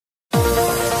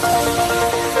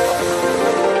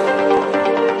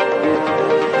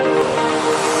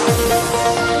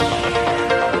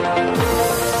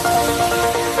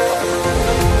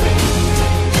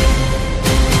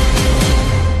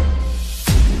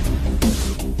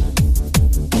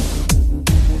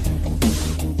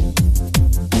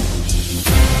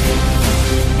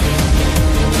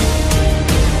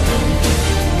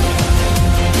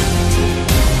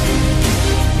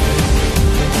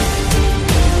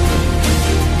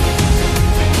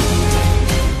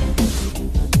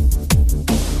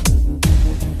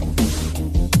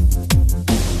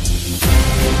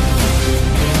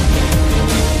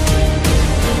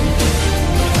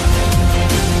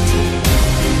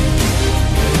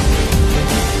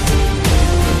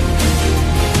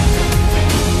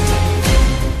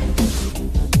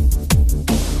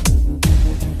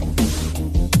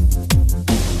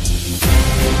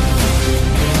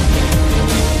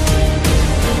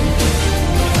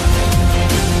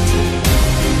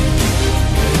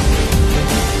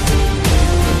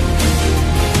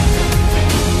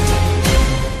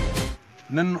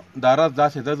دا راز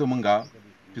داسې ده زمونږه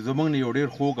چې زمونږ نه یو ډېر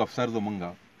خوږ افسر زمونږه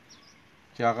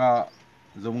چې هغه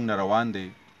زمونږ نه روان دی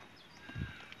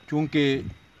چونکې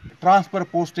ټرانسفر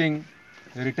پوسټینګ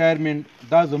ریټایرمنټ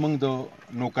دا زمونږ د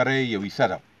نوکرۍ یو حصه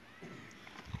ده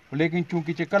لیکن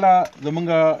چونکې چې کله زمونږ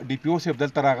ډي پي او صاحب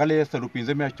دلته راغلی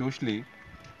 15 میاشتې وشلې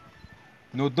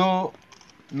نو ده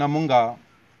نه مونږه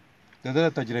د ده د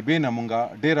تجربې نه مونږه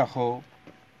ډېره ښه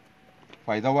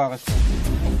فایده واخیسته.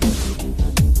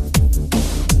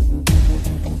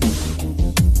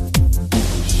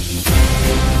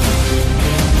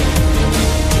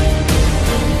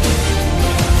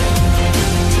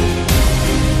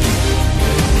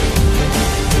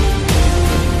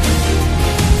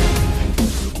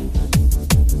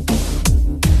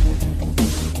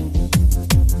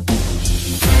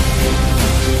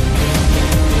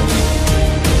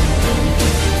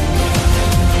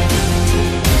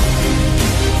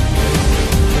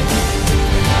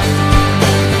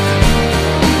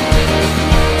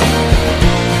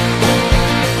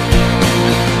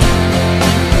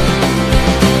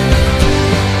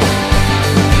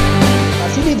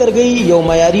 درگئی یو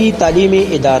معیاری تعلیمی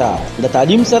ادارہ د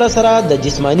تعلیم سره سره د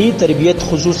جسمانی تربیت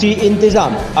خصوصی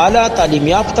انتظام اعلی تعلیم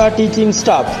یافتہ ٹیچنگ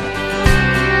سٹاف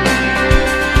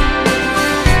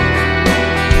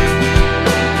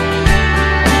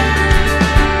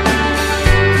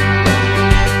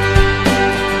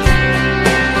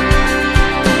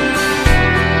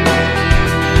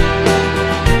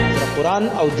قرآن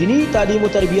او دینی تعلیم و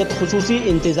تربیت خصوصی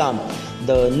انتظام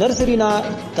د نرسری نا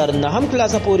تر نهم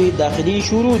کلاسه پوری داخلی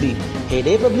شروع دی.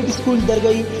 هیډے پبلک سکول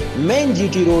درگئی مین جی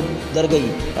ٹی روڈ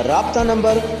درگئی. رابطہ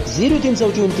نمبر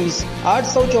 0334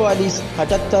 844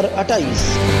 78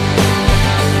 28.